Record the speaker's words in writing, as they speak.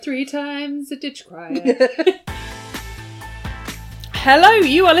3 times a ditch crier. Hello,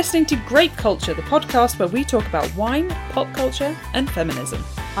 you are listening to Grape Culture, the podcast where we talk about wine, pop culture and feminism.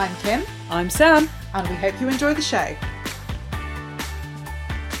 I'm Kim. I'm Sam. And we hope you enjoy the show.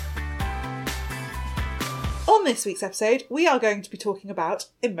 On this week's episode, we are going to be talking about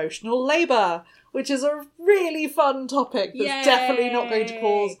emotional labour, which is a really fun topic that's definitely not going to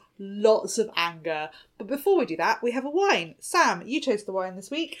cause lots of anger. But before we do that, we have a wine. Sam, you chose the wine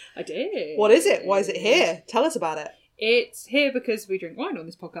this week. I did. What is it? Why is it here? Tell us about it. It's here because we drink wine on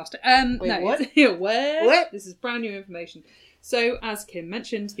this podcast. Wait, what? What? This is brand new information. So, as Kim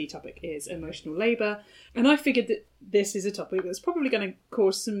mentioned, the topic is emotional labour. And I figured that this is a topic that's probably going to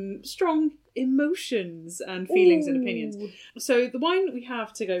cause some strong emotions and feelings and opinions. So, the wine we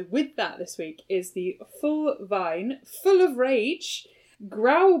have to go with that this week is the Full Vine, Full of Rage,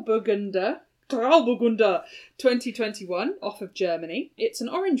 Grauburgunder 2021 off of Germany. It's an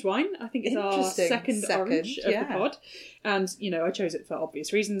orange wine. I think it's our second orange of the pod. And, you know, I chose it for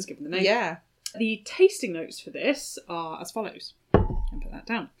obvious reasons, given the name. Yeah. The tasting notes for this are as follows. And put that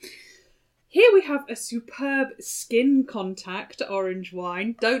down. Here we have a superb skin contact orange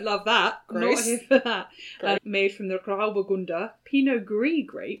wine. Don't love that. Gross. Not here for that. Made from the Grauburgunder Pinot Gris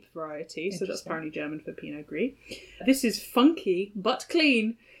grape variety. So that's apparently German for Pinot Gris. This is funky but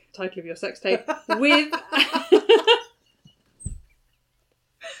clean. Title of your sex tape. With...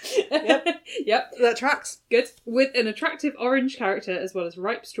 Yep. That tracks. Good. With an attractive orange character as well as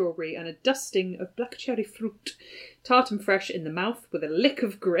ripe strawberry and a dusting of black cherry fruit. Tart and fresh in the mouth with a lick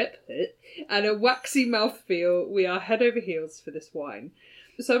of grip and a waxy mouthfeel. We are head over heels for this wine.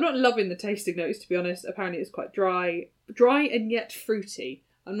 So I'm not loving the tasting notes, to be honest. Apparently it's quite dry and yet fruity.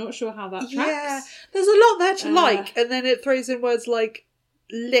 I'm not sure how that tracks. Yeah, there's a lot there to like, and then it throws in words like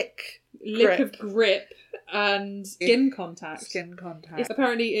lick of grip and skin contact.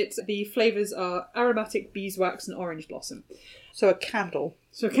 Apparently the flavours are aromatic beeswax and orange blossom. So a candle,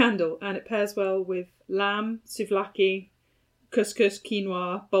 and it pairs well with lamb, souvlaki, couscous,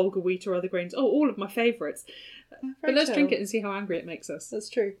 quinoa, bulgur wheat or other grains. Oh, all of my favourites. But let's drink it and see how angry it makes us. That's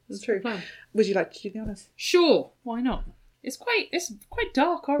true. Would you like to do the honours? Sure, why not? It's quite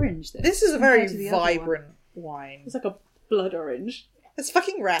dark orange. This is a very vibrant wine. It's like a blood orange. It's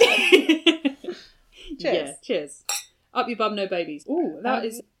fucking red. Cheers. Yeah, cheers. Up your bum, no babies. Ooh, that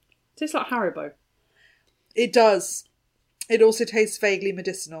tastes like Haribo. It does. It also tastes vaguely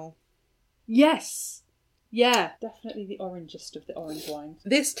medicinal. Yes. Yeah. Definitely the orangest of the orange wines.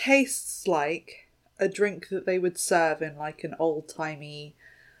 This tastes like a drink that they would serve in like an old-timey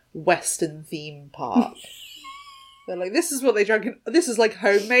Western theme park. They're like, this is what they drank. This is like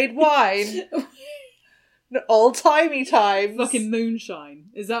homemade wine. Old-timey times. Fucking moonshine.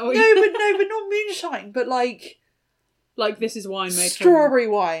 Is that what No, but not moonshine, but like this is wine made strawberry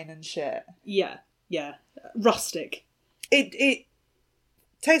wine and shit. Yeah. Rustic. It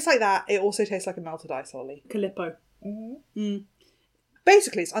tastes like that. It also tastes like a melted ice lolly. Calippo. Mm-hmm.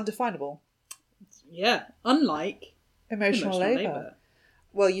 Basically, it's undefinable. Yeah, unlike emotional labour.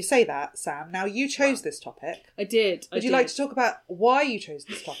 Well, you say that, Sam. Now, you chose this topic. I did. Would you like to talk about why you chose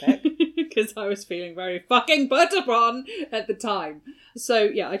this topic? Because I was feeling very fucking put upon at the time. So,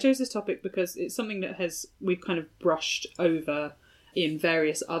 yeah, I chose this topic because it's something that we've kind of brushed over in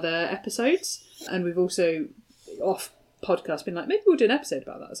various other episodes. And we've also, off podcast, been like, maybe we'll do an episode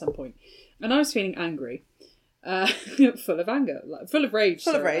about that at some point. And I was feeling angry. Full of anger. Full of rage.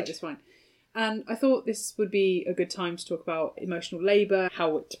 Full of rage. It's fine. And I thought this would be a good time to talk about emotional labour,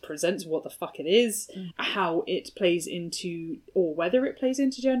 how it presents, what the fuck it is, how it plays into, or whether it plays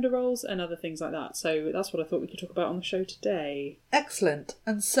into gender roles and other things like that. So that's what I thought we could talk about on the show today. Excellent.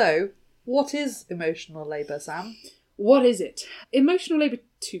 And so, what is emotional labour, Sam? What is it? Emotional labour,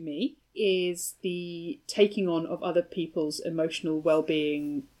 to me, is the taking on of other people's emotional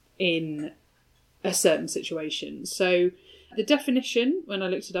well-being in a certain situation. So the definition, when I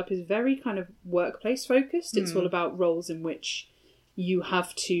looked it up, is very kind of workplace focused. It's all about roles in which you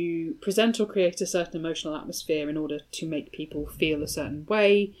have to present or create a certain emotional atmosphere in order to make people feel a certain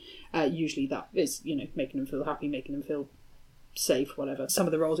way. Usually that is, making them feel happy, making them feel safe, whatever. Some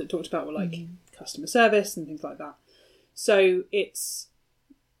of the roles it talked about were like customer service and things like that. So it's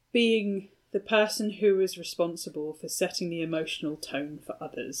being the person who is responsible for setting the emotional tone for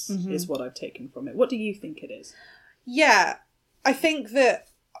others is what I've taken from it. What do you think it is? Yeah, I think that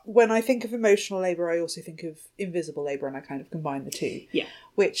when I think of emotional labour, I also think of invisible labour, and I kind of combine the two. Yeah.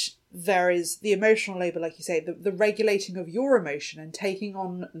 Which there is the emotional labour, like you say, the regulating of your emotion and taking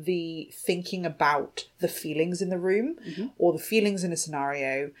on the thinking about the feelings in the room or the feelings in a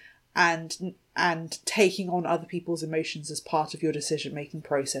scenario and and taking on other people's emotions as part of your decision-making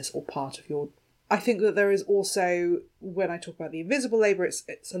process or part of your... I think that there is also, when I talk about the invisible labour,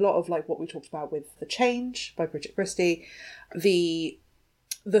 it's a lot of like what we talked about with The Change by Bridget Christie.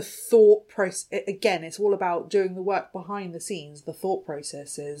 The thought process, again, it's all about doing the work behind the scenes, the thought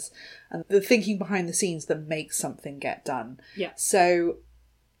processes and the thinking behind the scenes that makes something get done. Yeah. So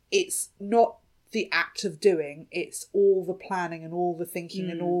it's not the act of doing, it's all the planning and all the thinking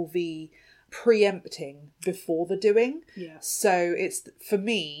and all the preempting before the doing. Yeah. So it's, for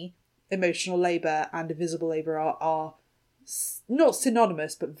me, emotional labour and invisible labour are not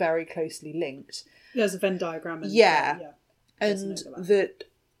synonymous but very closely linked. There's a Venn diagram. And that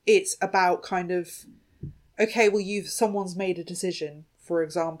it's about kind of, okay, well, someone's made a decision. For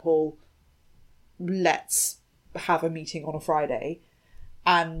example, let's have a meeting on a Friday,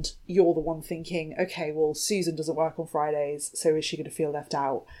 and you're the one thinking, okay, well, Susan doesn't work on Fridays, so is she going to feel left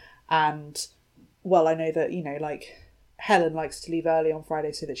out? And, well, I know that, like, Helen likes to leave early on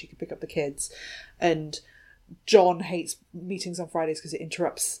Friday so that she can pick up the kids, and John hates meetings on Fridays because it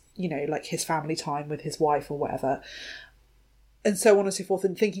interrupts, like, his family time with his wife or whatever. And so on and so forth,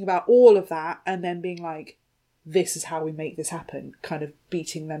 and thinking about all of that, and then being like, this is how we make this happen, kind of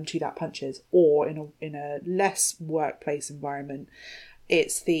beating them to that punches. Or in a less workplace environment,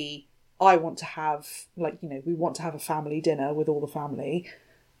 it's I want to have, like, we want to have a family dinner with all the family,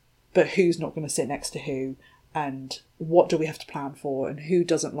 but who's not going to sit next to who, and what do we have to plan for, and who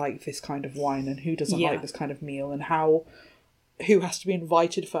doesn't like this kind of wine, and who doesn't like this kind of meal, and who has to be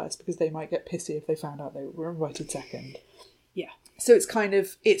invited first, because they might get pissy if they found out they were invited second. Yeah. So it's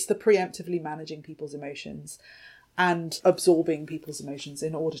the preemptively managing people's emotions and absorbing people's emotions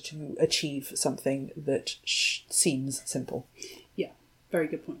in order to achieve something that seems simple. Yeah. Very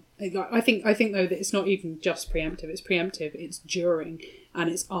good point. I think though that it's not even just preemptive. It's preemptive, it's during, and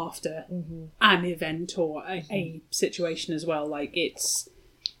it's after an event or a situation as well. Like,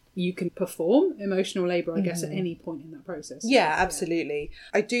 you can perform emotional labour, I guess, at any point in that process. Yeah, absolutely.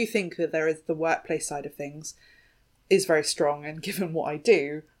 I do think that there is the workplace side of things is very strong, and given what I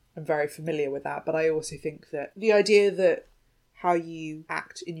do, I'm very familiar with that. But I also think that the idea that how you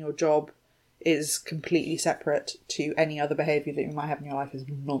act in your job is completely separate to any other behaviour that you might have in your life is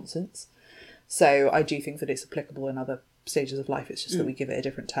nonsense. So I do think that it's applicable in other stages of life. It's just that we give it a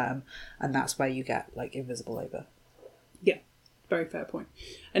different term, and that's where you get, like, invisible labour. Yeah, very fair point.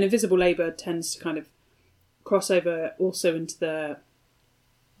 And invisible labour tends to kind of cross over also into the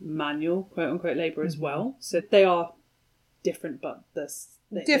manual, quote-unquote, labour as well. So they are different, but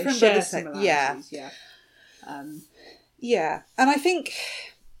they share similarities. Yeah. And I think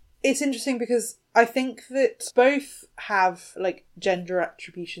it's interesting because I think that both have, like, gender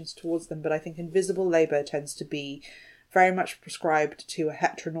attributions towards them, but I think invisible labour tends to be very much prescribed to a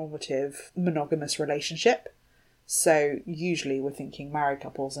heteronormative monogamous relationship. So usually we're thinking married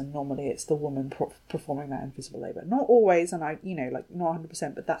couples, and normally it's the woman performing that invisible labour. Not always, and not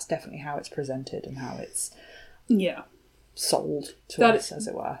 100%, but that's definitely how it's presented and how it's sold to us, as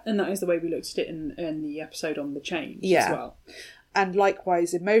it were. And that is the way we looked at it in the episode on The Change as well. And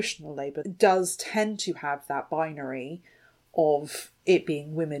likewise, emotional labour does tend to have that binary of it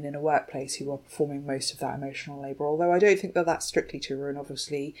being women in a workplace who are performing most of that emotional labour, although I don't think that that's strictly true, and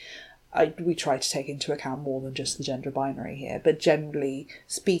obviously we try to take into account more than just the gender binary here, but generally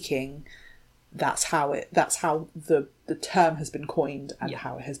speaking, that's how the term has been coined and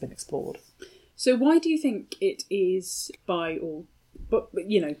how it has been explored. So why do you think it is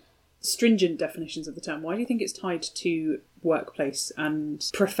stringent definitions of the term, why do you think it's tied to workplace and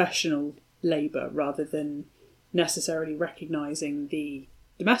professional labour rather than necessarily recognising the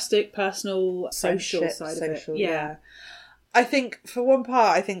domestic, personal, social side of it? Yeah. I think, for one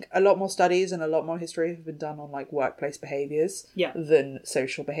part, a lot more studies and a lot more history have been done on, like, workplace behaviours than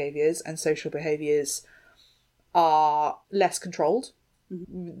social behaviours, and social behaviours are less controlled.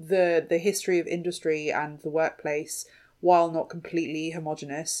 The history of industry and the workplace, while not completely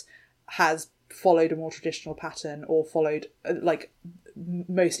homogenous, has followed a more traditional pattern, or followed, like,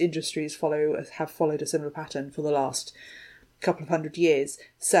 most industries have followed a similar pattern for the last couple of 100 years,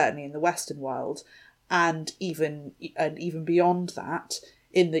 certainly in the Western world. And even beyond that,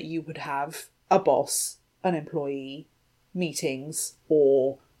 in that you would have a boss, an employee, meetings,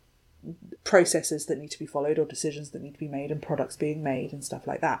 or processes that need to be followed, or decisions that need to be made, and products being made, and stuff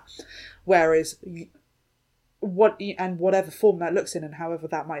like that. Whereas whatever form that looks in, and however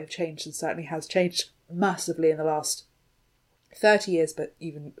that might have changed, and certainly has changed massively in the last 30 years, but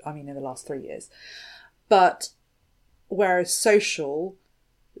even, in the last 3 years. But whereas social,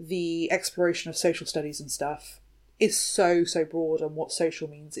 the exploration of social studies and stuff is so broad, and what social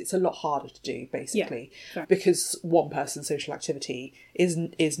means, it's a lot harder to do, basically, because one person's social activity is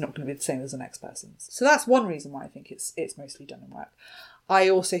not going to be the same as the next person's. So that's one reason why I think it's mostly done in work. I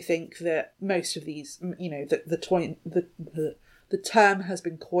also think that most of these, the term has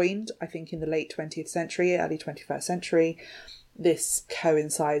been coined, I think, in the late 20th century, early 21st century. This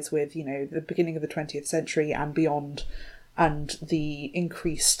coincides with, the beginning of the 20th century and beyond, and the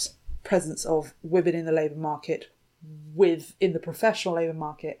increased presence of women in the labour market, in the professional labour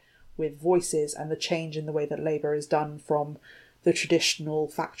market, with voices, and the change in the way that labour is done from the traditional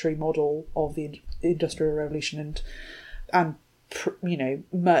factory model of the Industrial Revolution and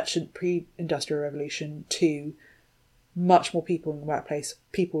merchant pre-Industrial Revolution to much more people in the workplace,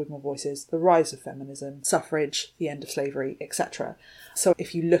 people with more voices, the rise of feminism, suffrage, the end of slavery, etc. So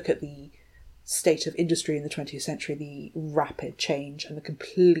if you look at the state of industry in the 20th century, the rapid change and the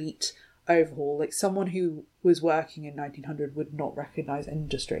complete overhaul, like someone who was working in 1900 would not recognise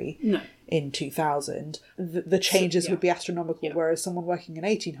industry in 2000. The changes would be astronomical, whereas someone working in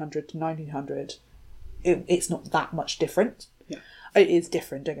 1800 to 1900, it's not that much different. It is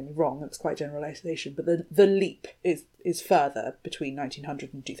different, don't get me wrong, that's quite generalisation, but the leap is further between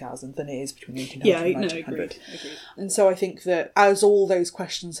 1900 and 2000 than it is between 1800 and 1900. Agreed. And so I think that as all those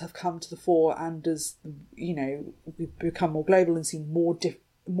questions have come to the fore, and as, we've become more global and seen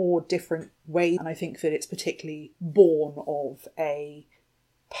more different ways, and I think that it's particularly born of a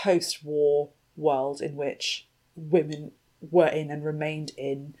post-war world in which women were in and remained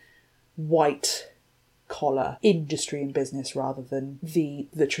in white collar industry and business rather than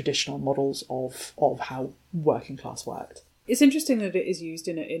the traditional models of how working class worked. It's interesting that it is used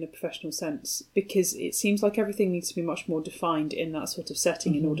in a professional sense, because it seems like everything needs to be much more defined in that sort of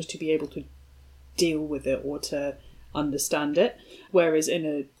setting in order to be able to deal with it or to understand it. Whereas in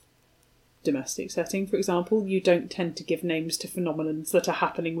a domestic setting, for example, you don't tend to give names to phenomenons that are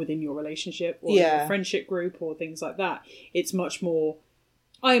happening within your relationship or in a friendship group or things like that. It's much more,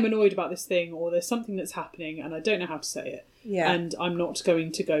 I am annoyed about this thing, or there's something that's happening and I don't know how to say it. Yeah. And I'm not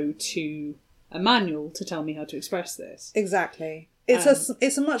going to go to a manual to tell me how to express this. Exactly.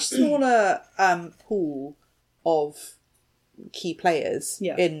 It's a much smaller pool of key players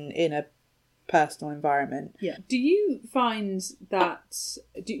in a personal environment. Yeah. Do you find that,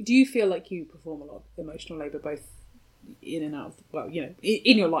 do you feel like you perform a lot of emotional labour, both in and out of,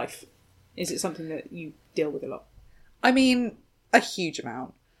 in your life? Is it something that you deal with a lot? I mean, a huge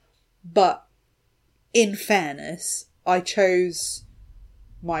amount. But in fairness, I chose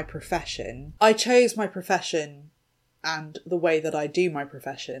my profession. And the way that I do my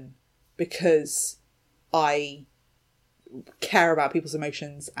profession because I care about people's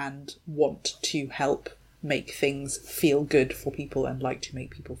emotions and want to help make things feel good for people, and like to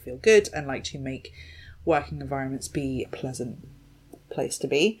make people feel good, and like to make working environments be a pleasant place to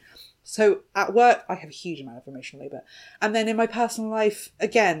be. So at work, I have a huge amount of emotional labour. And then in my personal life,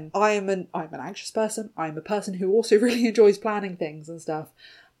 again, I'm an anxious person. I'm a person who also really enjoys planning things and stuff.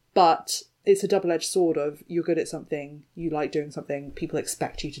 But it's a double-edged sword of, you're good at something, you like doing something, people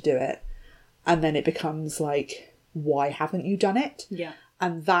expect you to do it. And then it becomes like, why haven't you done it? Yeah.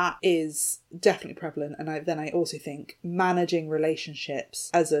 And that is definitely prevalent. And I also think managing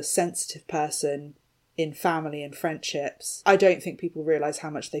relationships as a sensitive person in family and friendships, I don't think people realise how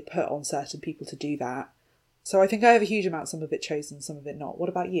much they put on certain people to do that. So I think I have a huge amount, some of it chosen, some of it not. What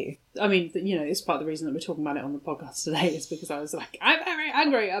about you? I mean, it's part of the reason that we're talking about it on the podcast today is because I was like, I'm very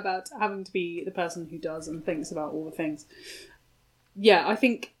angry about having to be the person who does and thinks about all the things. Yeah, I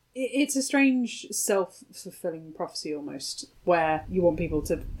think it's a strange self-fulfilling prophecy almost, where you want people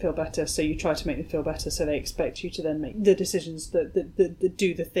to feel better, so you try to make them feel better, so they expect you to then make the decisions that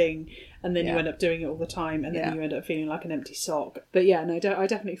do the thing, and then you end up doing it all the time, and then you end up feeling like an empty sock. But yeah, no, I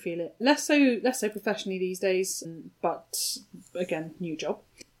definitely feel it. Less so professionally these days, but again, new job.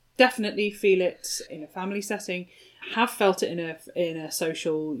 Definitely feel it in a family setting. Have felt it in a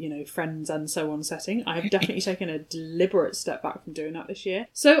social, friends and so on setting. I have definitely taken a deliberate step back from doing that this year.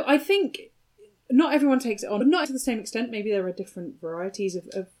 So I think not everyone takes it on, but not to the same extent. Maybe there are different varieties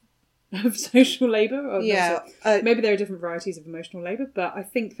of social labour. Maybe there are different varieties of emotional labour, but I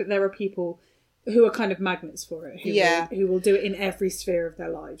think that there are people who are kind of magnets for it, who will do it in every sphere of their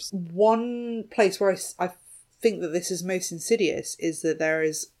lives. One place where I think that this is most insidious is that there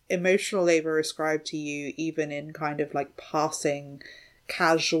is emotional labour ascribed to you even in kind of like passing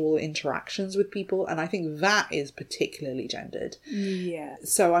casual interactions with people, and I think that is particularly gendered. Yeah.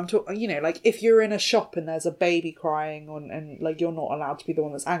 So I'm talking, like if you're in a shop and there's a baby crying and like you're not allowed to be the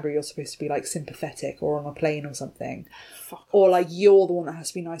one that's angry, you're supposed to be like sympathetic, or on a plane or something. Or like you're the one that has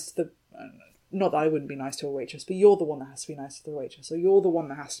to be nice to the not that I wouldn't be nice to a waitress, but you're the one that has to be nice to the waitress, or you're the one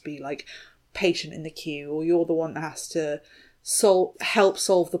that has to be like patient in the queue, or you're the one that has to help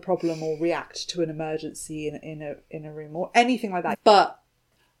solve the problem or react to an emergency in a room or anything like that. But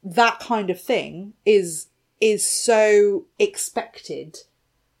that kind of thing is so expected,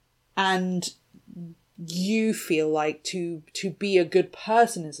 and you feel like to be a good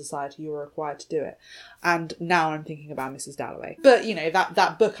person in society you're required to do it. And now I'm thinking about Mrs. Dalloway, but you know,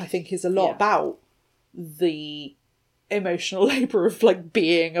 that book I think is a lot about the emotional labour of like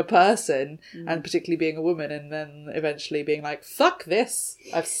being a person, and particularly being a woman, and then eventually being like, fuck this,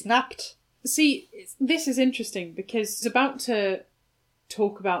 I've snapped. See, this is interesting because it's about to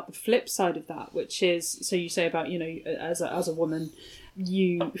talk about the flip side of that, which is, so you say about, you know, as a woman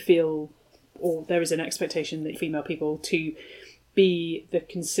you feel, or there is an expectation that female people to be the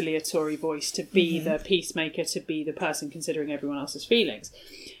conciliatory voice, to be the peacemaker, to be the person considering everyone else's feelings.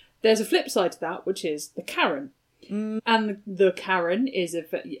 There's a flip side to that, which is the Karen. And the Karen is,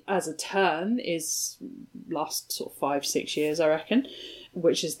 as a term, is last sort of 5-6 years, I reckon,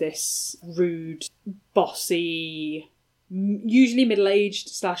 which is this rude, bossy, usually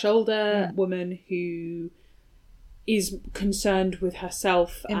middle-aged / older woman who is concerned with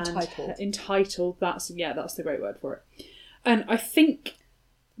herself. Entitled. That's the great word for it. And I think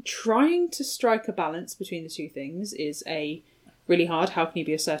trying to strike a balance between the two things is really hard. How can you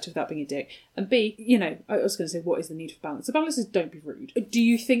be assertive without being a dick? And B, you know, I was going to say, what is the need for balance? The balance is don't be rude. Do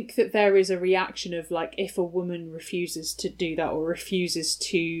you think that there is a reaction of like, if a woman refuses to do that or refuses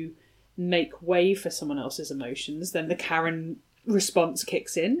to make way for someone else's emotions, then the Karen response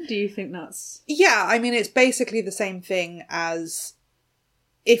kicks in? Do you think that's... Yeah, I mean, it's basically the same thing as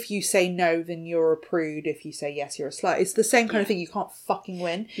if you say no, then you're a prude. If you say yes, you're a slut. It's the same kind of thing. You can't fucking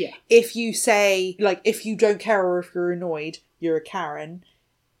win. Yeah. If you say, like, if you don't care or if you're annoyed, you're a Karen.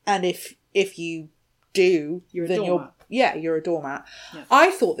 And if you do, you're a then doormat. you're a doormat. Yeah. I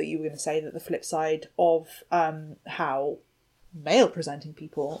thought that you were going to say that the flip side of how male presenting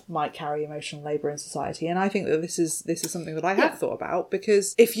people might carry emotional labour in society, and I think that this is something that I have thought about,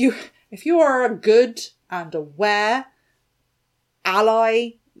 because if you are a good and aware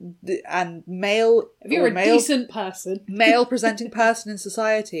ally and male, if you're a decent person, male presenting person in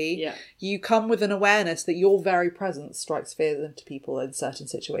society, you come with an awareness that your very presence strikes fear into people in certain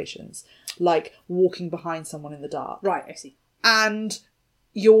situations, like walking behind someone in the dark. Right, I see. And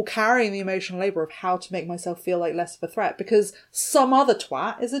you're carrying the emotional labour of how to make myself feel like less of a threat because some other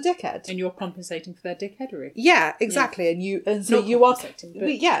twat is a dickhead. And you're compensating for their dickheadery. Yeah, exactly. Yeah. And so you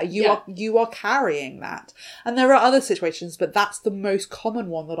are carrying that. And there are other situations, but that's the most common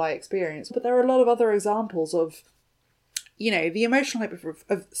one that I experience. But there are a lot of other examples of, you know, the emotional labour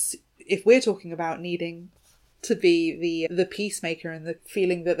of if we're talking about needing to be the peacemaker and the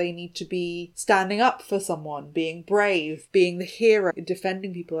feeling that they need to be standing up for someone, being brave, being the hero,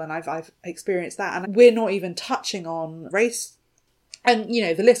 defending people. And I've experienced that. And we're not even touching on race. And, you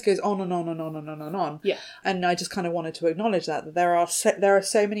know, the list goes on and on and on and on and on. Yeah. And I just kind of wanted to acknowledge that there are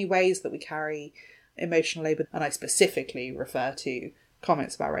so many ways that we carry emotional labour. And I specifically refer to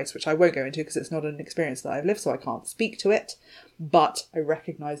comments about race, which I won't go into because it's not an experience that I've lived, so I can't speak to it. But I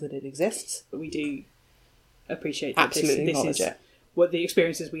recognise that it exists. But we do appreciate that absolutely this is it. What the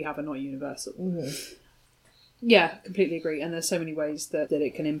experiences we have are not universal. Mm-hmm. Yeah, completely agree. And there's so many ways that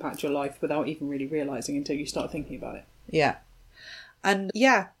it can impact your life without even really realising until you start thinking about it. Yeah. And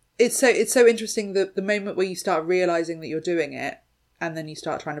yeah, it's so interesting that the moment where you start realising that you're doing it and then you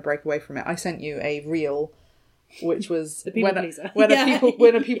start trying to break away from it. I sent you a reel which was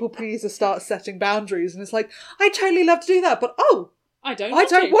when a people pleaser starts setting boundaries, and it's like, I totally love to do that, but I don't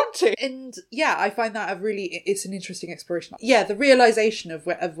want to. And yeah, I find that it's an interesting exploration. Yeah, the realization of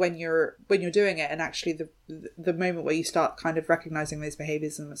when you're doing it, and actually the moment where you start kind of recognizing those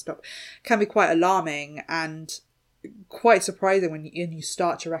behaviors and stuff can be quite alarming and quite surprising when you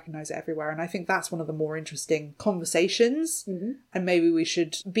start to recognize it everywhere. And I think that's one of the more interesting conversations. Mm-hmm. And maybe we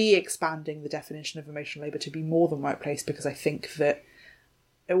should be expanding the definition of emotional labor to be more than workplace, because I think that,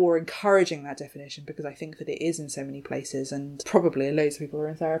 or encouraging that definition, because I think that it is in so many places, and probably loads of people are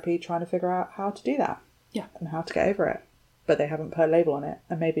in therapy trying to figure out how to do that. Yeah. And how to get over it. But they haven't put a label on it,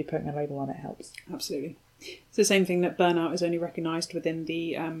 and maybe putting a label on it helps. Absolutely. It's the same thing that burnout is only recognised within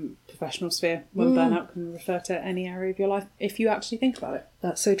the professional sphere, when burnout can refer to any area of your life if you actually think about it.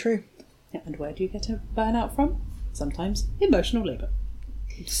 That's so true. Yeah, and where do you get a burnout from? Sometimes emotional labour.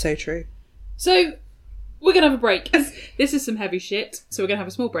 So true. So we're going to have a break. This is some heavy shit, so we're going to have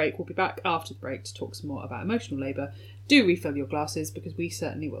a small break. We'll be back after the break to talk some more about emotional labour. Do refill your glasses, because we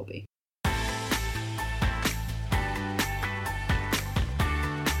certainly will be.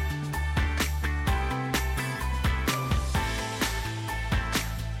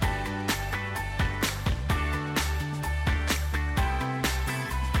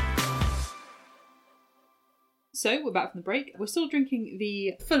 So we're back from the break. We're still drinking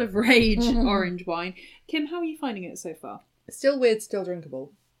the full of rage orange wine. Kim, how are you finding it so far? Still weird, still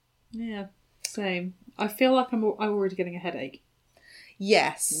drinkable. Yeah, same. I feel like I'm already getting a headache.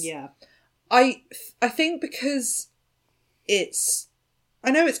 Yes. Yeah. I think because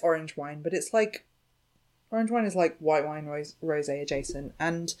I know it's orange wine, but it's like, orange wine is like white wine rosé adjacent,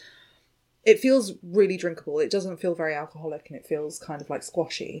 and it feels really drinkable. It doesn't feel very alcoholic, and it feels kind of like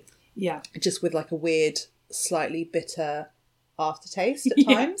squashy. Yeah. Just with like a weird, slightly bitter aftertaste at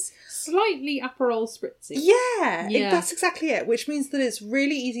times. Slightly Aperol spritzy. Yeah, that's exactly it. Which means that it's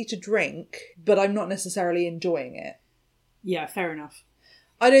really easy to drink, but I'm not necessarily enjoying it. Yeah, fair enough.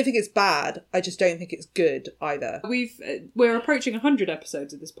 I don't think it's bad. I just don't think it's good either. We're approaching 100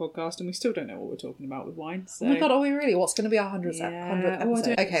 episodes of this podcast, and we still don't know what we're talking about with wine. So. Oh my god, are we really? What's going to be our 100th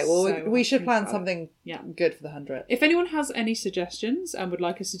episode? Okay, well, we should plan something good for the 100th. If anyone has any suggestions and would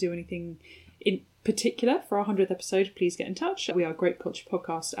like us to do anything in particular for our 100th episode, please get in touch. We are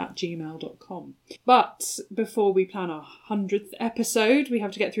grapeculturepodcast@gmail.com. But before we plan our 100th episode, we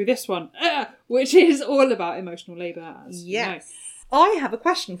have to get through this one, which is all about emotional labour. Yes. I have a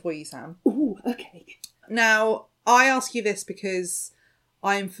question for you, Sam. Ooh, okay. Now, I ask you this because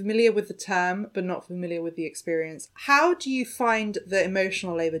I am familiar with the term, but not familiar with the experience. How do you find that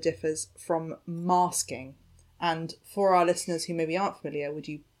emotional labour differs from masking? And for our listeners who maybe aren't familiar, would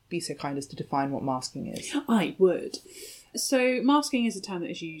you be so kind as to define what masking is? I would. So, masking is a term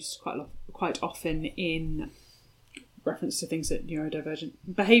that is used quite often in reference to things that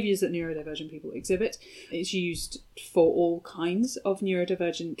behaviours that neurodivergent people exhibit. It's used for all kinds of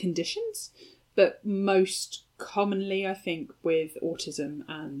neurodivergent conditions, but most commonly, I think, with autism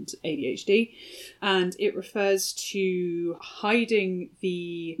and ADHD. And it refers to hiding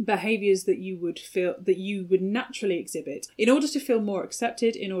the behaviours that you would naturally exhibit in order to feel more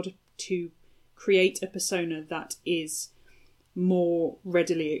accepted, in order to create a persona that is more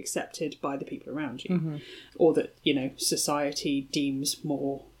readily accepted by the people around you, or that society deems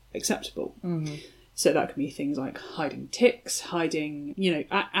more acceptable. So that can be things like hiding tics, hiding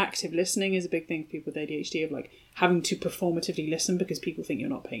active listening is a big thing for people with ADHD, of like having to performatively listen because people think you're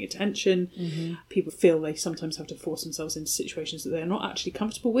not paying attention. People feel they sometimes have to force themselves into situations that they're not actually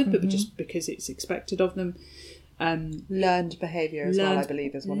comfortable with, but just because it's expected of them. Learned behaviour as well, I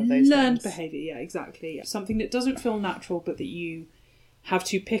believe, is one of those learned things. behaviour, yeah, exactly. Something that doesn't feel natural, but that you have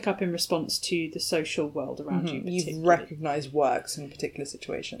to pick up in response to the social world around you. You've recognised works in particular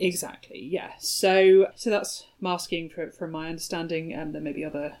situations. Exactly, yeah. So that's masking from my understanding, and there may be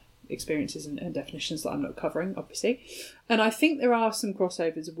other experiences and definitions that I'm not covering, obviously. And I think there are some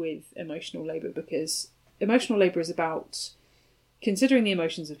crossovers with emotional labour, because emotional labour is about considering the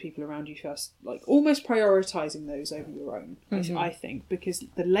emotions of people around you first, like almost prioritising those over your own, I think, because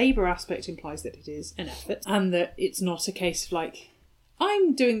the labour aspect implies that it is an effort, and that it's not a case of like,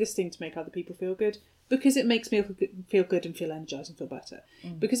 I'm doing this thing to make other people feel good because it makes me feel good and feel energised and feel better.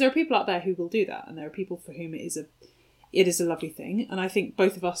 Because there are people out there who will do that, and there are people for whom it is a lovely thing. And I think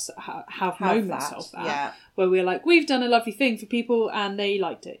both of us have moments of that, where we're like, we've done a lovely thing for people and they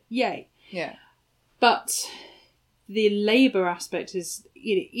liked it. Yay. Yeah. But the labour aspect is,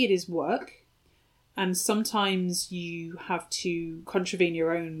 it is work. And sometimes you have to contravene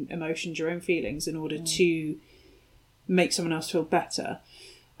your own emotions, your own feelings, in order to make someone else feel better,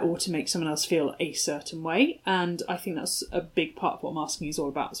 or to make someone else feel a certain way. And I think that's a big part of what masking is all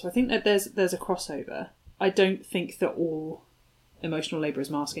about. So I think that there's a crossover. I don't think that all emotional labour is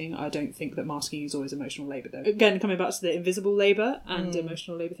masking. I don't think that masking is always emotional labour, though. Again, coming back to the invisible labour and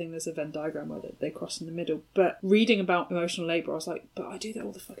emotional labour thing, there's a Venn diagram where they cross in the middle. But reading about emotional labour, I was like, but I do that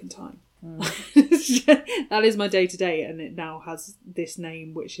all the fucking time. That is my day-to-day, and it now has this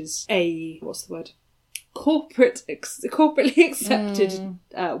name, which is corporately accepted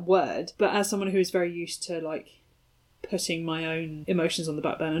word. But as someone who is very used to like putting my own emotions on the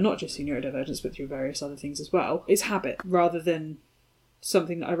back burner, not just through neurodivergence but through various other things as well, it's habit rather than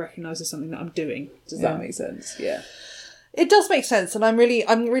something that I recognise as something that I'm doing. Does that make sense? Yeah, it does make sense, and I'm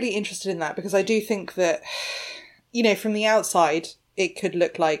really interested in that, because I do think that, from the outside it could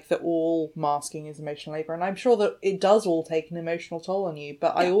look like that all masking is emotional labour, and I'm sure that it does all take an emotional toll on you,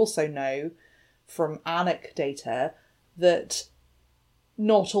 but I also know from anecdata that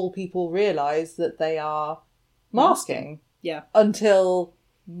not all people realise that they are masking. Yeah. Until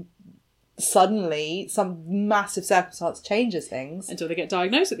suddenly some massive circumstance changes things. Until they get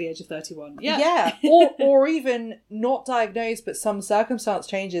diagnosed at the age of 31. Yeah. Yeah. Or even not diagnosed, but some circumstance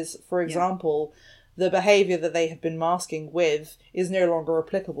changes. For example, the behaviour that they have been masking with is no longer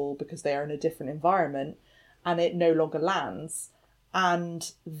applicable because they are in a different environment and it no longer lands. And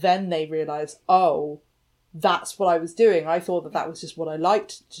then they realise, oh, that's what I was doing. I thought that was just what I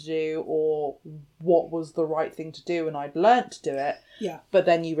liked to do, or what was the right thing to do, and I'd learnt to do it. Yeah. But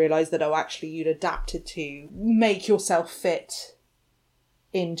then you realise that, actually you'd adapted to make yourself fit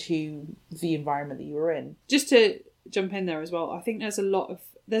into the environment that you were in. Just to jump in there as well, I think there's a lot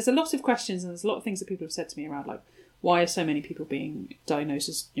of questions, and there's a lot of things that people have said to me around, like, why are so many people being diagnosed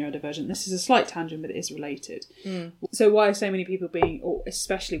as neurodivergent? This is a slight tangent, but it is related. So why are so many people being, or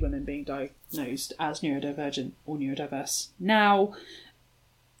especially women, being diagnosed as neurodivergent or neurodiverse now?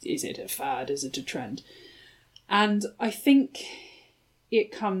 Is it a fad? Is it a trend? And I think a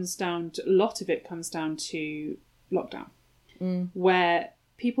lot of it comes down to lockdown, where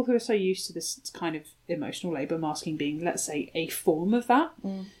people who are so used to this kind of emotional labour, masking being, let's say, a form of that,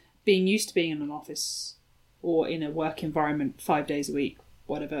 being used to being in an office or in a work environment 5 days a week,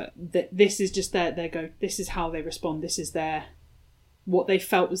 whatever, this is just this is how they respond, this is what they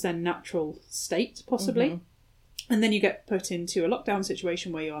felt was their natural state, possibly. And then you get put into a lockdown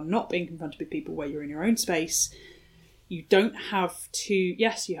situation where you are not being confronted with people, where you're in your own space. You don't have to,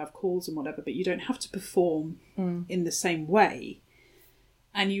 yes, you have calls and whatever, but you don't have to perform in the same way.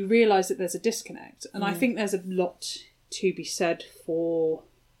 And you realise that there's a disconnect. And I think there's a lot to be said for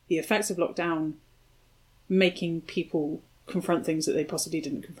the effects of lockdown making people confront things that they possibly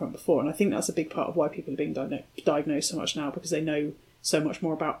didn't confront before. And I think that's a big part of why people are being diagnosed so much now, because they know so much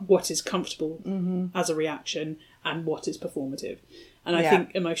more about what is comfortable as a reaction and what is performative. And I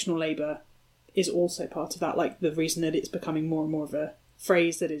think emotional labour is also part of that. Like, the reason that it's becoming more and more of a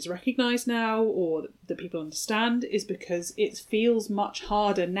phrase that is recognised now, or that people understand, is because it feels much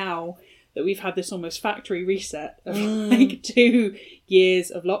harder now that we've had this almost factory reset of like 2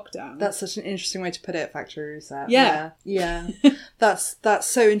 years of lockdown. That's such an interesting way to put it, factory reset. Yeah. That's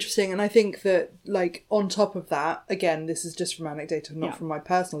so interesting. And I think that, like, on top of that, again, this is just from anecdotal, not from my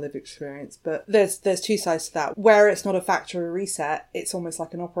personal lived experience, but there's two sides to that. Where it's not a factory reset, it's almost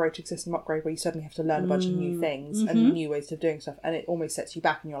like an operating system upgrade where you suddenly have to learn a bunch of new things and new ways of doing stuff, and it almost sets you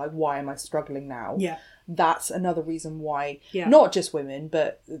back and you're like, why am I struggling now? Yeah. That's another reason why not just women,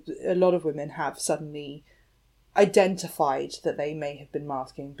 but a lot of women have suddenly identified that they may have been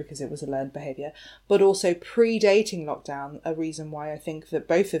masking because it was a learned behaviour. But also, predating lockdown, a reason why I think that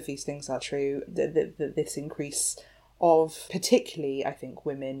both of these things are true, that this increase of, particularly, I think,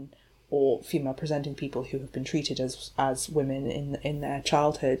 women or female presenting people who have been treated as women in their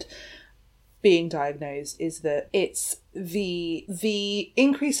childhood being diagnosed, is that it's the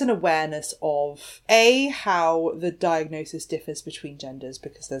increase in awareness of how the diagnosis differs between genders,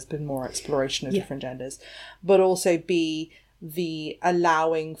 because there's been more exploration of different genders, but also the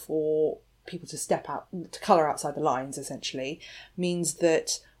allowing for people to step out, to colour outside the lines, essentially, means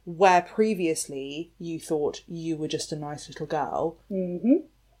that where previously you thought you were just a nice little girl,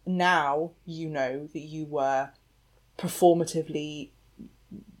 now you know that you were performing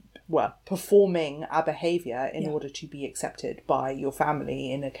a behaviour in order to be accepted by your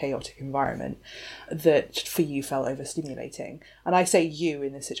family in a chaotic environment that for you felt overstimulating. And I say you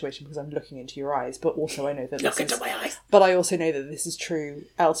in this situation because I'm looking into your eyes, but also I know that But I also know that this is true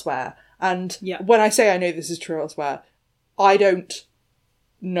elsewhere. And when I say I know this is true elsewhere, I don't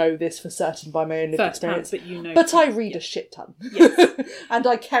know this for certain by my own lived experience, but I read a shit ton. And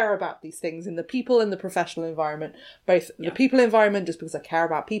I care about these things in the people and the professional environment, both the people environment, just because I care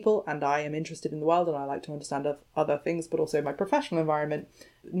about people and I am interested in the world and I like to understand other things, but also my professional environment.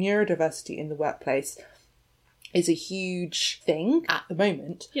 Neurodiversity in the workplace is a huge thing at the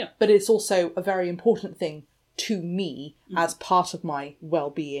moment, but it's also a very important thing to me as part of my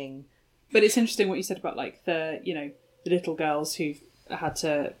well-being. But it's interesting what you said about, like, the little girls who've had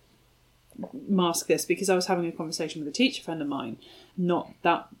to mask this, because I was having a conversation with a teacher friend of mine not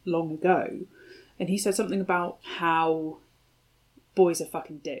that long ago, and he said something about how boys are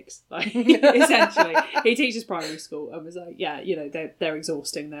fucking dicks, like, essentially. He teaches primary school and was like, they're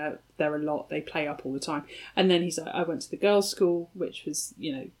exhausting, they're a lot, they play up all the time. And then he's like, I went to the girls' school, which was,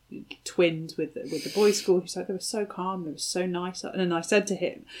 twinned with the boys' school. He's like, they were so calm, they were so nice. And then I said to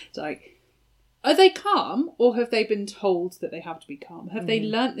him, it's like, are they calm, or have they been told that they have to be calm? Have they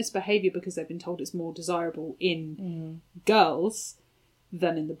learnt this behaviour because they've been told it's more desirable in girls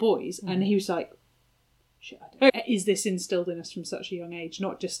than in the boys? And he was like, shit, I don't know. Is this instilled in us from such a young age?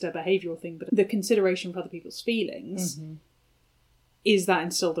 Not just a behavioural thing, but the consideration for other people's feelings. Is that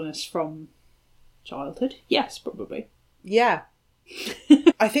instilled in us from childhood? Yes, probably. Yeah.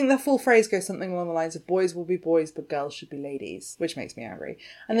 I think the full phrase goes something along the lines of boys will be boys but girls should be ladies, which makes me angry.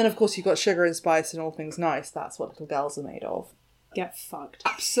 And then of course you've got sugar and spice and all things nice. That's what little girls are made of. Get fucked.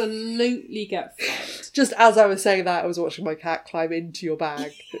 Absolutely get fucked. Just as I was saying that, I was watching my cat climb into your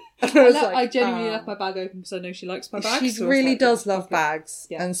bag. And I was I genuinely left my bag open because I know she likes my bags. She really does love bags.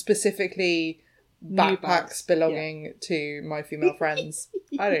 Yeah. And specifically backpacks belonging to my female friends.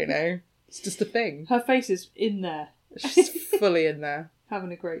 I don't know. It's just a thing. Her face is in there. She's fully in there.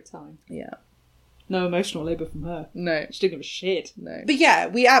 Having a great time. Yeah. No emotional labour from her. No. She didn't give a shit. No. But yeah,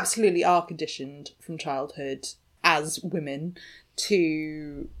 we absolutely are conditioned from childhood as women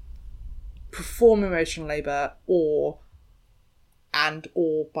to perform emotional labour or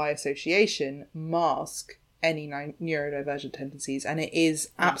by association mask any neurodivergent tendencies. And it is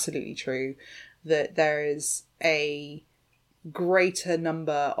absolutely true that there is a greater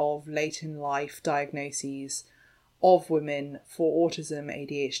number of late in life diagnoses of women for autism,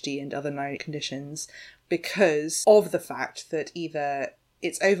 ADHD and other neuro conditions because of the fact that either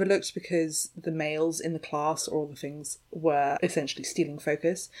it's overlooked because the males in the class or all the things were essentially stealing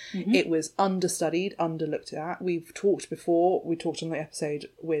focus. Mm-hmm. It was understudied, underlooked at. We've talked before, we talked on the episode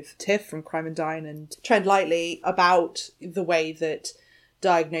with Tiff from Crime and Dine and Trend Lightly about the way that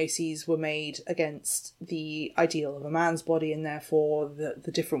diagnoses were made against the ideal of a man's body and therefore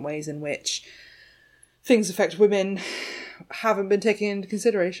the different ways in which things affect women haven't been taken into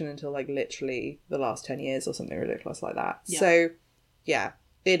consideration until like literally the last 10 years or something ridiculous like that. Yeah. So yeah,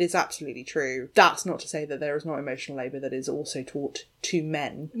 it is absolutely true. That's not to say that there is not emotional labour that is also taught to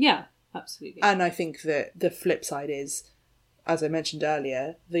men. Yeah, absolutely. And I think that the flip side is, as I mentioned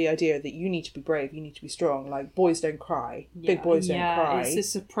earlier, the idea that you need to be brave, you need to be strong. Like, boys don't cry. Yeah. Big boys don't cry. It's a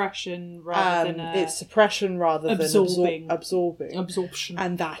suppression rather than it's suppression rather absorbing. than absorbing. Absorption.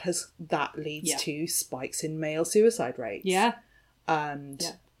 And that leads to spikes in male suicide rates. Yeah.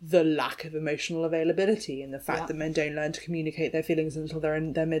 And the lack of emotional availability and the fact that men don't learn to communicate their feelings until they're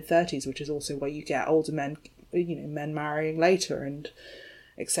in their mid-30s, which is also where you get older men, men marrying later and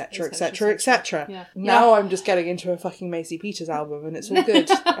etc, etc, etc. Yeah. Now I'm just getting into a fucking Macy Peters album and it's all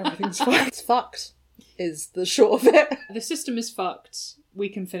good. Everything's fine. It's fucked is the short of it. The system is fucked. We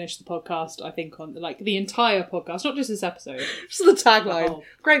can finish the podcast, I think, on like the entire podcast, not just this episode. Just the tagline.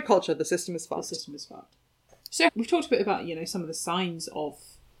 Grape Culture, the system is fucked. The system is fucked. So we've talked a bit about, some of the signs of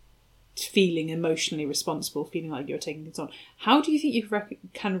feeling emotionally responsible, feeling like you're taking things on. How do you think you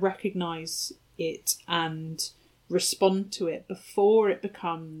can recognise it and respond to it before it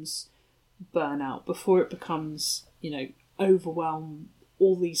becomes burnout, before it becomes, overwhelm,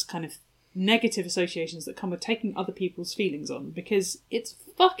 all these kind of negative associations that come with taking other people's feelings on? Because it's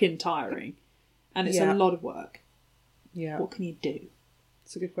fucking tiring and it's a lot of work. Yeah. What can you do?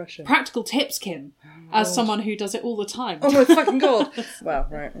 It's a good question. Practical tips, Kim, as someone who does it all the time. Oh my fucking god. Well,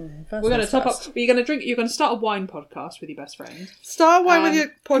 right. We're going to top up. You're going to start a wine podcast with your best friend. Start a wine with your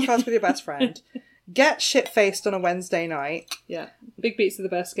podcast with your best friend. Get shit-faced on a Wednesday night. Yeah. Big beats are the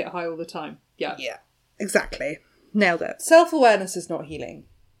best. Get high all the time. Yeah. Yeah. Exactly. Nailed it. Self-awareness is not healing.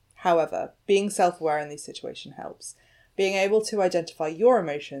 However, being self-aware in these situations helps. Being able to identify your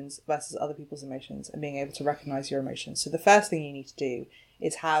emotions versus other people's emotions and being able to recognise your emotions. So the first thing you need to do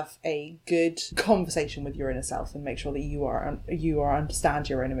is have a good conversation with your inner self and make sure that you understand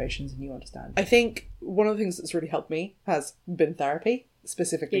your own emotions and you understand. I think one of the things that's really helped me has been therapy,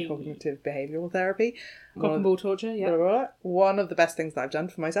 specifically cognitive behavioural therapy. Cock and ball torture, yeah. One of the best things that I've done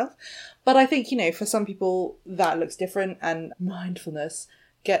for myself. But I think, for some people that looks different, and mindfulness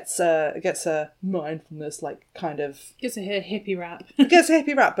gets a mindfulness like kind of gets a hippie rap. Gets a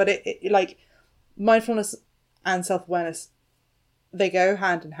hippie rap, but it like mindfulness and self-awareness, they go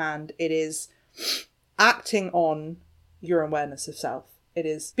hand in hand. It is acting on your awareness of self. It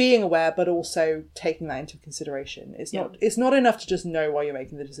is being aware, but also taking that into consideration. It's not enough to just know why you're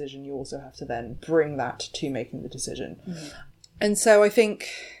making the decision. You also have to then bring that to making the decision. Mm-hmm. And so I think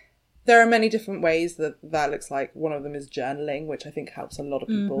there are many different ways that looks like. One of them is journaling, which I think helps a lot of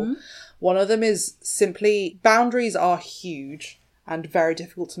people. Mm-hmm. One of them is simply, boundaries are huge and very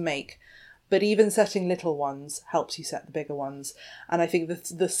difficult to make. But even setting little ones helps you set the bigger ones. And I think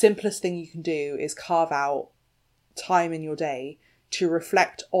the simplest thing you can do is carve out time in your day to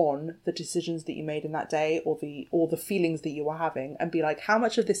reflect on the decisions that you made in that day or the feelings that you were having and be like, how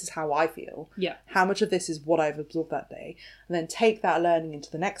much of this is how I feel? Yeah. How much of this is what I've absorbed that day? And then take that learning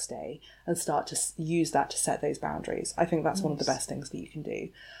into the next day and start to use that to set those boundaries. I think that's one of the best things that you can do.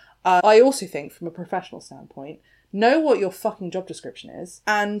 I also think from a professional standpoint, know what your fucking job description is.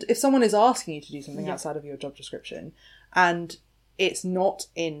 And if someone is asking you to do something outside of your job description and it's not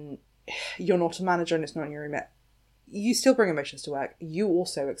you're not a manager and it's not in your remit, you still bring emotions to work. You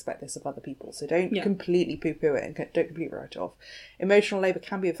also expect this of other people. So don't completely poo-poo it and don't completely write it off. Emotional labour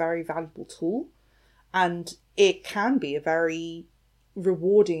can be a very valuable tool. And it can be a very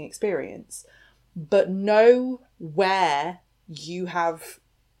rewarding experience. But know where you have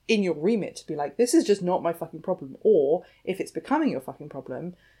in your remit to be like, this is just not my fucking problem. Or if it's becoming your fucking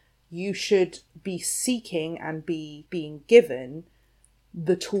problem, you should be seeking and be being given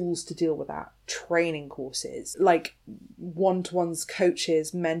the tools to deal with that. Training courses, like one-to-ones,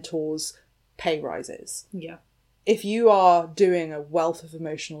 coaches, mentors, pay rises. Yeah. If you are doing a wealth of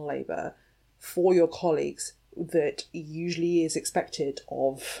emotional labour for your colleagues that usually is expected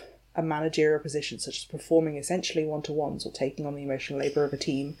of a managerial position, such as performing essentially one-to-ones or taking on the emotional labour of a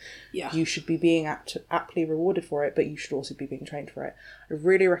team, you should be being aptly rewarded for it, but you should also be being trained for it. I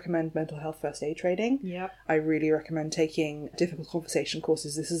really recommend mental health first aid training. Yep. I really recommend taking difficult conversation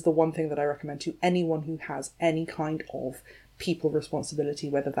courses. This is the one thing that I recommend to anyone who has any kind of people responsibility,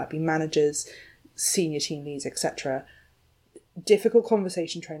 whether that be managers, senior team leads, etc. Difficult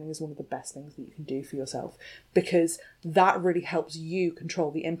conversation training is one of the best things that you can do for yourself, because that really helps you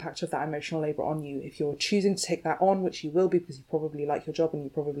control the impact of that emotional labour on you. If you're choosing to take that on, which you will be because you probably like your job and you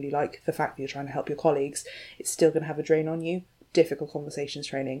probably like the fact that you're trying to help your colleagues, it's still going to have a drain on you. Difficult conversations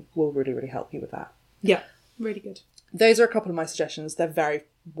training will really, really help you with that. Yeah, really good. Those are a couple of my suggestions. They're very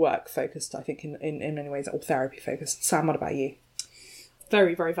work focused, I think, in many ways, or therapy focused. Sam, what about you?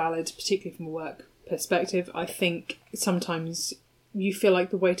 Very, very valid, particularly from a work perspective. I think sometimes you feel like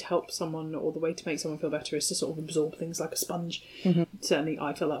the way to help someone or the way to make someone feel better is to sort of absorb things like a sponge. Mm-hmm. Certainly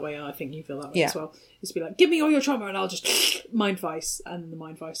I feel that way, and I think you feel that way as well. Is to be like, give me all your trauma and I'll just mind vice, and the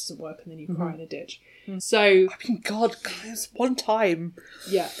mind vice doesn't work and then you cry in a ditch. Mm-hmm. So I mean, God, guys, one time.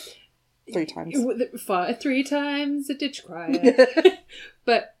 Yeah. 3 times. 3 times a ditch crier.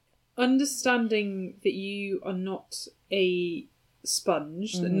 But understanding that you are not a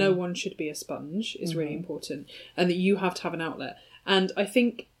sponge, that no one should be a sponge, is really important, and that you have to have an outlet. And I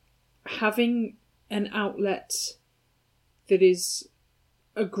think having an outlet that is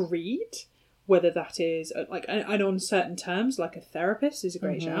agreed, whether that is like, and on certain terms, like a therapist is a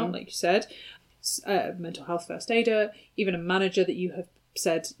great shout, like you said, a mental health first aider, even a manager that you have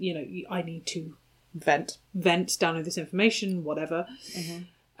said, you know, I need to vent, download this information, whatever,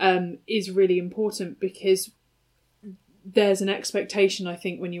 is really important, because there's an expectation, I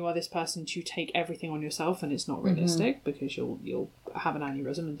think, when you are this person to take everything on yourself, and it's not realistic because you'll have an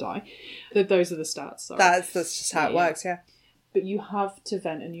aneurysm and die. Those are the stats. Sorry. That's just how it works, yeah. But you have to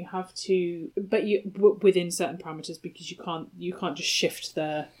vent, and you have to, but you within certain parameters, because you can't just shift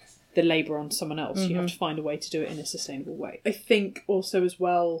the labour on someone else. You have to find a way to do it in a sustainable way. I think also as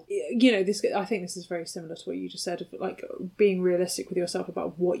well, you know, I think this is very similar to what you just said, of like being realistic with yourself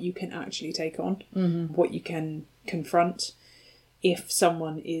about what you can actually take on, what you can confront. If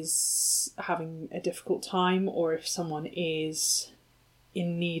someone is having a difficult time, or if someone is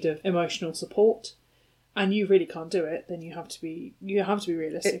in need of emotional support and you really can't do it, then you have to be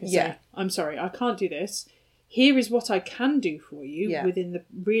realistic and say, I'm sorry, I can't do this. Here is what I can do for you within the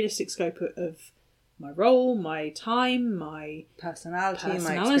realistic scope of my role, my time, my personality,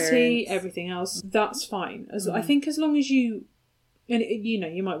 my experience, everything else. That's fine. I think as long as you, and you know,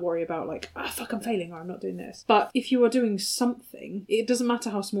 you might worry about like, fuck, I'm failing, or I'm not doing this. But if you are doing something, it doesn't matter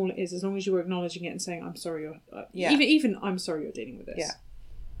how small it is, as long as you are acknowledging it and saying, I'm sorry, even I'm sorry you're dealing with this. Yeah.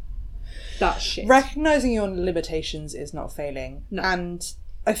 That's shit. Recognising your limitations is not failing. No. And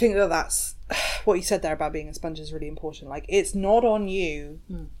I think that's what you said there about being a sponge is really important. Like, it's not on you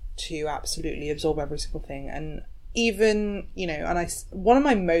to absolutely absorb every single thing. And even, you know, and one of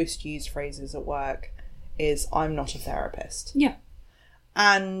my most used phrases at work is, I'm not a therapist. Yeah.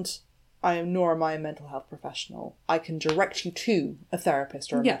 And nor am I a mental health professional. I can direct you to a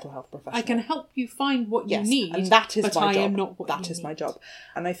therapist or a mental health professional. I can help you find what you need. And that is my job. I am not what that is my job.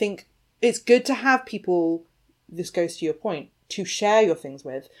 And I think it's good to have people, this goes to your point, to share your things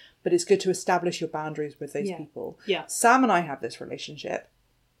with, but it's good to establish your boundaries with those people. Yeah. Sam and I have this relationship.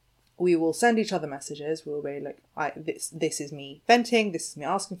 We will send each other messages. We'll be like, this is me venting, this is me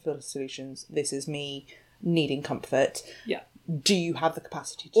asking for solutions, this is me needing comfort. Yeah. Do you have the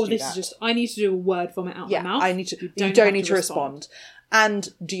capacity to do that? Or this is just, I need to do a word vomit out my mouth. You don't need to respond. And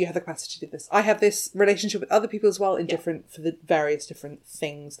do you have the capacity to do this? I have this relationship with other people as well for the various different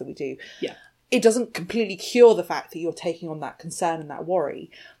things that we do. Yeah. It doesn't completely cure the fact that you're taking on that concern and that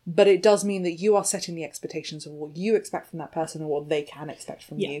worry, but it does mean that you are setting the expectations of what you expect from that person and what they can expect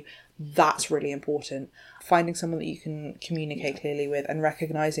from you. That's really important. Finding someone that you can communicate clearly with, and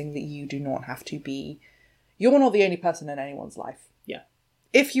recognising that you do not have to be... You're not the only person in anyone's life. Yeah.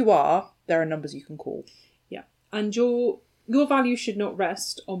 If you are, there are numbers you can call. Yeah. And your value should not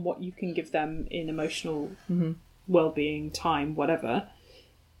rest on what you can give them in emotional well-being, time, whatever.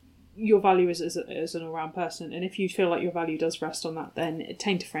 your value is as an all-round person, and if you feel like your value does rest on that, then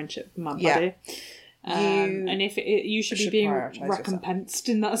taint a friendship, my buddy. And if you should be being recompensed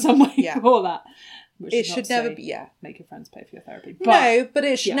in that some way for that. Which it should never be, make your friends pay for your therapy. But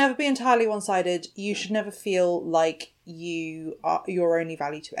it should never be entirely one-sided. You should never feel like your only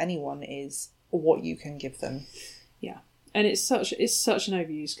value to anyone is what you can give them. Yeah. And it's such an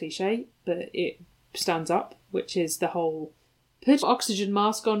overused cliche, but it stands up, which is the whole put oxygen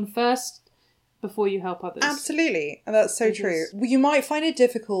mask on first before you help others. Absolutely. And that's so true. You might find it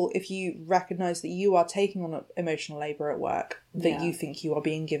difficult if you recognise that you are taking on emotional labour at work that you think you are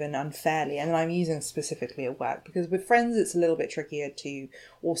being given unfairly. And I'm using specifically at work because with friends it's a little bit trickier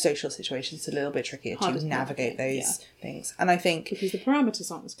or social situations, it's a little bit trickier to navigate those things. And I think... because the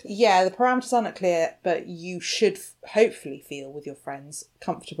parameters aren't as clear. Yeah, the parameters aren't clear, but you should hopefully feel with your friends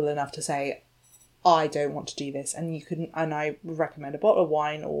comfortable enough to say, I don't want to do this. And I recommend a bottle of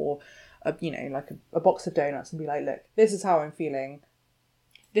wine or... a box of donuts and be like, look, this is how I'm feeling.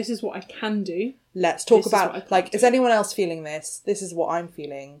 This is what I can do. Let's talk about, is anyone else feeling this? This is what I'm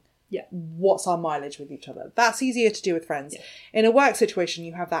feeling. Yeah. What's our mileage with each other? That's easier to do with friends. Yeah. In a work situation,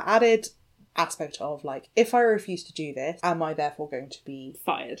 you have that added aspect of, if I refuse to do this, am I therefore going to be...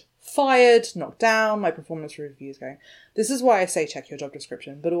 Fired, knocked down, my performance review is going... This is why I say check your job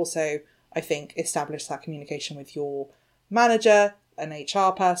description, but also, I think, establish that communication with your manager, an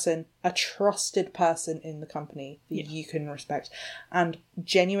HR person, a trusted person in the company that you can respect. And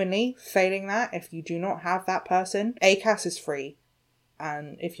genuinely, failing that, if you do not have that person, ACAS is free.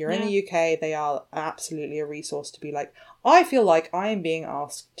 And if you're in the UK, they are absolutely a resource to be like, I feel like I am being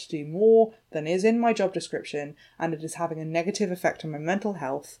asked to do more than is in my job description, and it is having a negative effect on my mental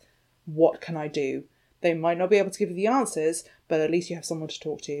health. What can I do? They might not be able to give you the answers, but at least you have someone to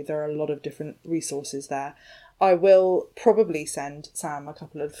talk to. There are a lot of different resources there. I will probably send Sam a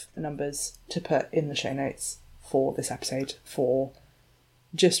couple of numbers to put in the show notes for this episode for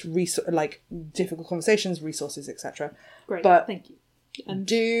just difficult conversations, resources, etc. Great, but thank you. And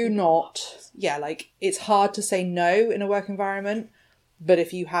do not, it's hard to say no in a work environment, but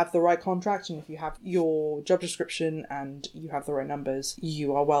if you have the right contract and if you have your job description and you have the right numbers,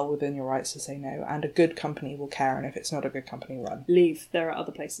 you are well within your rights to say no, and a good company will care, and if it's not a good company, run. Leave. There are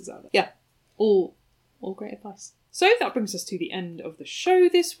other places out there. Yeah. All great advice. So that brings us to the end of the show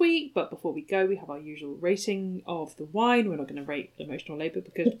this week. But before we go, we have our usual rating of the wine. We're not going to rate emotional labour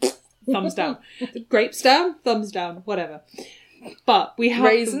because thumbs down. Grapes down, thumbs down, whatever. But we have...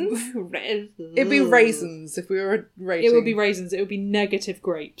 Raisins? It'd be raisins if we were rating. It would be raisins. It would be negative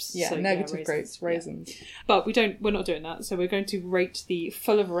grapes. Yeah, so, negative grapes, raisins. Yeah. But we're not doing that. So we're going to rate the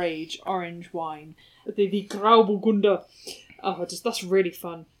Full of Rage orange wine. The Grauburgunder. Oh, that's really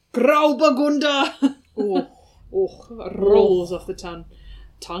fun. Grauburgunder! Rolls off the tongue.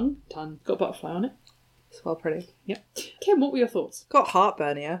 Tongue. Got a butterfly on it. It's well pretty. Yep. Kim, what were your thoughts? Got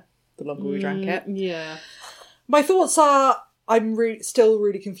heartburn here, the longer we drank it. Yeah. My thoughts are, I'm still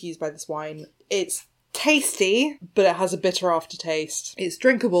really confused by this wine. It's tasty, but it has a bitter aftertaste. It's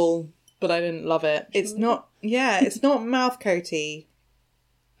drinkable, but I didn't love it. It's not mouth coaty,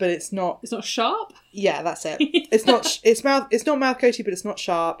 but it's not... It's not sharp? Yeah, that's it. It's not mouth coaty, but it's not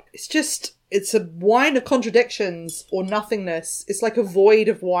sharp. It's a wine of contradictions or nothingness. It's like a void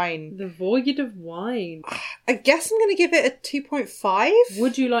of wine. The void of wine. I guess I'm going to give it a 2.5.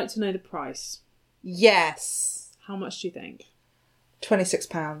 Would you like to know the price? Yes. How much do you think?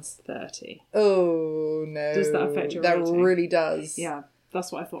 £26. 30. Oh, no. Does that affect your rating? That really does. Yeah,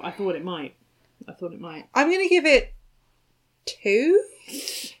 that's what I thought. I thought it might. I'm going to give it 2.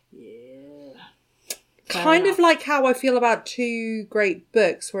 Yeah. Kind of like how I feel about 2 great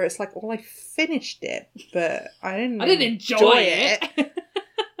books, where it's like, well, I finished it, but I didn't enjoy it.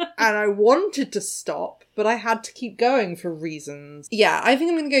 And I wanted to stop, but I had to keep going for reasons. Yeah, I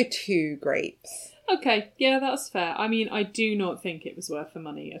think I'm going to go 2 grapes. Okay, yeah, that's fair. I mean, I do not think it was worth the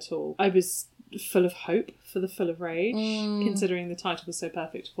money at all. I was full of hope for the Full of Rage, considering the title was so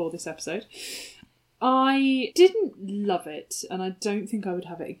perfect for this episode. I didn't love it, and I don't think I would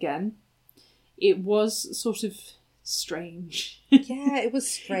have it again. It was sort of strange. Yeah, it was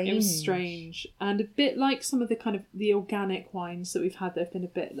strange. It was strange. And a bit like some of the kind of the organic wines that we've had that have been a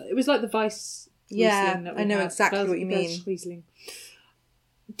bit... It was like the Weiss Riesling that we I know had. exactly what you mean. Riesling.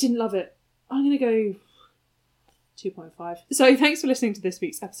 Didn't love it. I'm going to go 2.5. So thanks for listening to this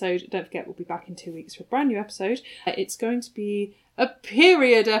week's episode. Don't forget, we'll be back in 2 weeks for a brand new episode. It's going to be a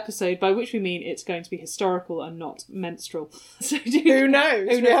period episode, by which we mean it's going to be historical and not menstrual. So who knows?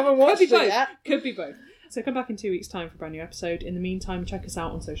 We haven't watched it yet. Could be both. So come back in 2 weeks' time for a brand new episode. In the meantime, check us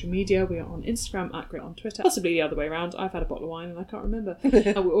out on social media. We are on Instagram, @Grape, on Twitter, possibly the other way around. I've had a bottle of wine and I can't remember.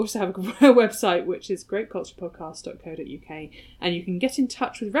 And we also have a website, which is grapeculturepodcast.co.uk, and you can get in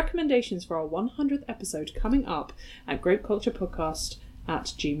touch with recommendations for our 100th episode coming up at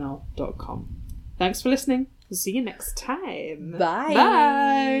grapeculturepodcast@gmail.com. Thanks for listening. We'll see you next time. Bye.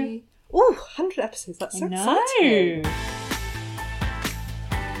 Bye. Ooh, 100 episodes. That's so exciting.